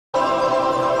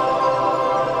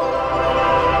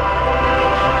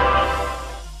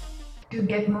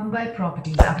Mumbai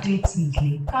property updates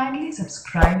weekly. Kindly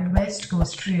subscribe West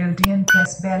Coast Realty and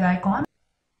press bell icon.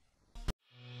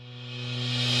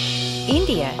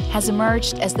 India has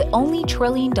emerged as the only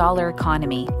trillion-dollar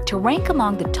economy to rank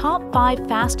among the top 5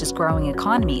 fastest-growing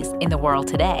economies in the world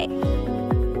today.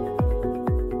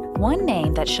 One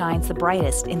name that shines the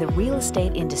brightest in the real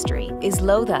estate industry is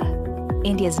LODHA,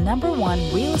 India's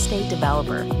 #1 real estate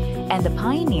developer and the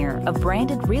pioneer of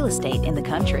branded real estate in the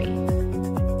country.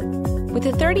 With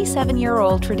a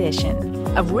 37-year-old tradition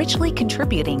of richly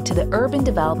contributing to the urban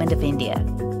development of India,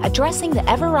 addressing the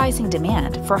ever-rising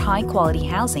demand for high-quality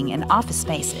housing and office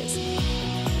spaces.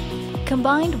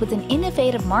 Combined with an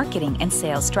innovative marketing and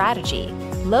sales strategy,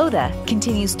 LODHA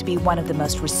continues to be one of the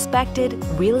most respected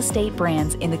real estate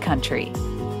brands in the country.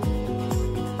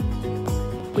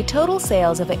 With total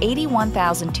sales of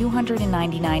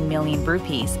 81,299 million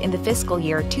rupees in the fiscal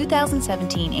year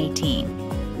 2017-18,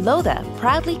 LODHA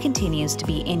proudly continues to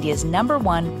be India's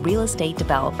 #1 real estate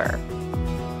developer.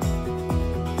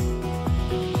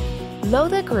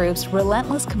 LODHA Group's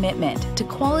relentless commitment to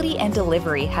quality and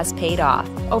delivery has paid off.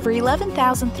 Over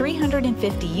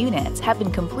 11,350 units have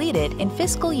been completed in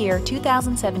fiscal year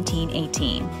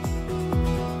 2017-18.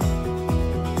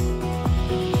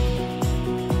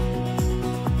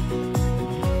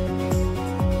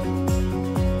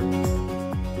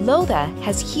 LODHA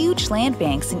has huge land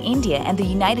banks in India and the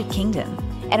United Kingdom,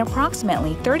 and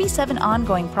approximately 37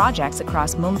 ongoing projects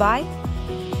across Mumbai,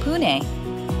 Pune,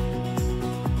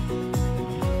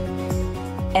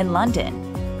 and London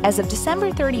as of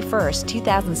December 31,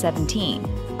 2017,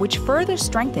 which further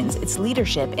strengthens its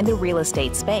leadership in the real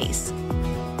estate space.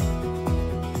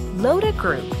 LODHA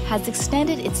Group has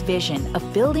extended its vision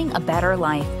of building a better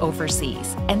life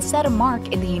overseas and set a mark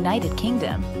in the United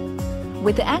Kingdom.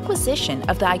 With the acquisition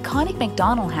of the iconic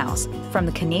McDonald House from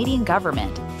the Canadian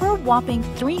government for a whopping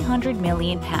 £300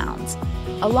 million,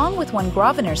 along with One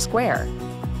Grosvenor Square,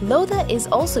 LODHA is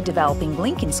also developing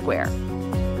Lincoln Square,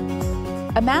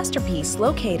 a masterpiece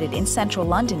located in central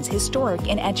London's historic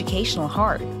and educational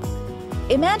heart.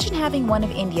 Imagine having one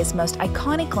of India's most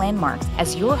iconic landmarks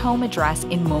as your home address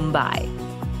in Mumbai.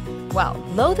 Well,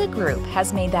 LODHA Group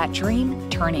has made that dream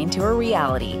turn into a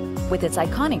reality with its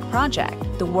iconic project,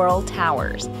 the World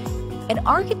Towers, an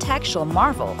architectural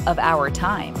marvel of our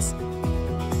times.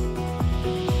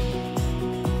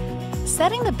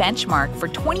 Setting the benchmark for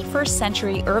 21st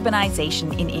century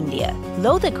urbanization in India,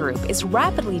 LODHA Group is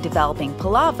rapidly developing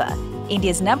Palava,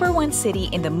 India's #1 city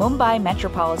in the Mumbai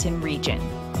metropolitan region.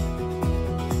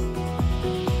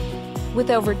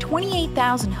 With over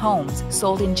 28,000 homes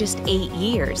sold in just 8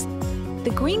 years, the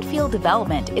Greenfield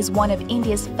development is one of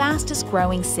India's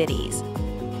fastest-growing cities,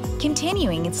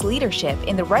 continuing its leadership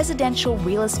in the residential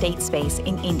real estate space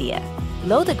in India.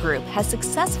 LODHA Group has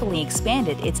successfully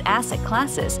expanded its asset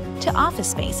classes to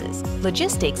office spaces,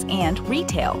 logistics, and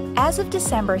retail. As of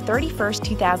December 31,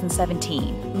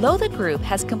 2017, LODHA Group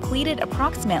has completed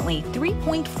approximately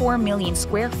 3.4 million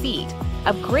square feet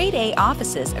of Grade A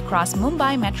offices across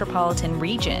Mumbai metropolitan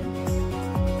region.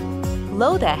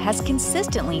 LODHA has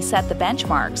consistently set the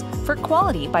benchmarks for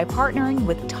quality by partnering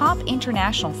with top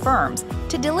international firms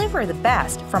to deliver the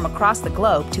best from across the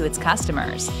globe to its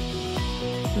customers.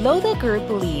 LODHA Group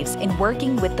believes in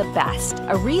working with the best,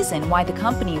 a reason why the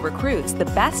company recruits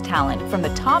the best talent from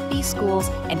the top B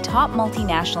schools and top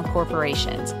multinational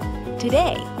corporations.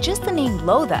 Today, just the name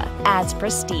LODHA adds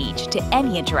prestige to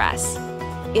any address.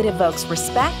 It evokes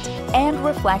respect and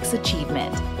reflects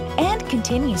achievement, and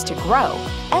continues to grow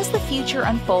as the future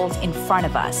unfolds in front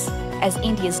of us. As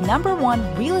India's #1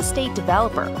 real estate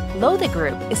developer, LODHA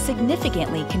Group is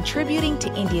significantly contributing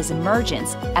to India's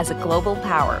emergence as a global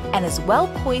power and is well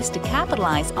poised to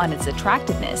capitalize on its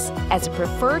attractiveness as a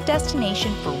preferred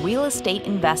destination for real estate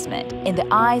investment in the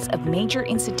eyes of major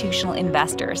institutional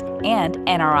investors and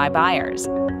NRI buyers.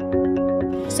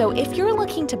 So if you're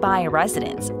looking to buy a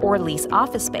residence or lease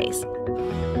office space,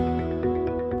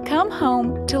 come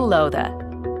home to LODHA.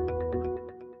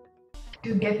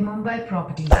 To get Mumbai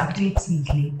property updates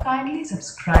weekly, kindly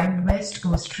subscribe West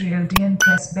Coast Realty and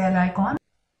press bell icon.